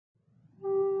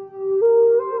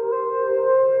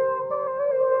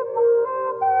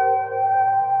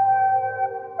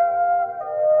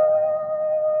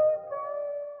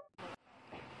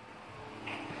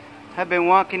been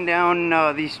walking down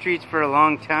these streets for a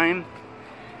long time,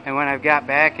 and when I've got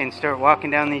back and start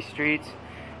walking down these streets,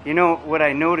 you know what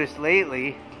I noticed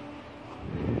lately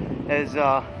is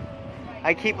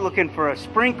I keep looking for a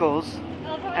Sprinkles,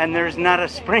 and there's not a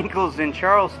Sprinkles in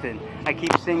Charleston. I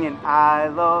keep singing, I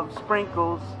love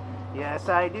Sprinkles, yes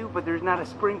I do, but there's not a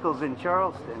Sprinkles in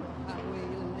Charleston.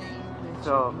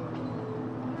 So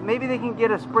maybe they can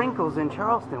get a Sprinkles in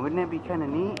Charleston. Wouldn't that be kind of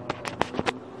neat?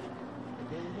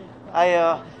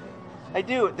 I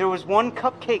do. There was one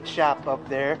cupcake shop up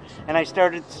there, and I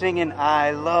started singing,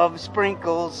 I love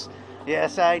Sprinkles,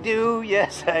 yes I do,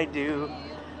 yes I do.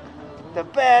 The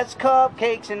best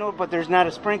cupcakes in the world, but there's not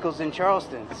a Sprinkles in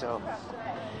Charleston, so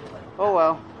oh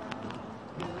well.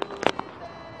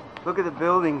 Look at the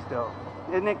buildings though.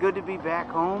 Isn't it good to be back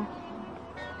home?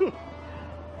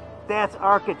 That's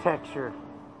architecture.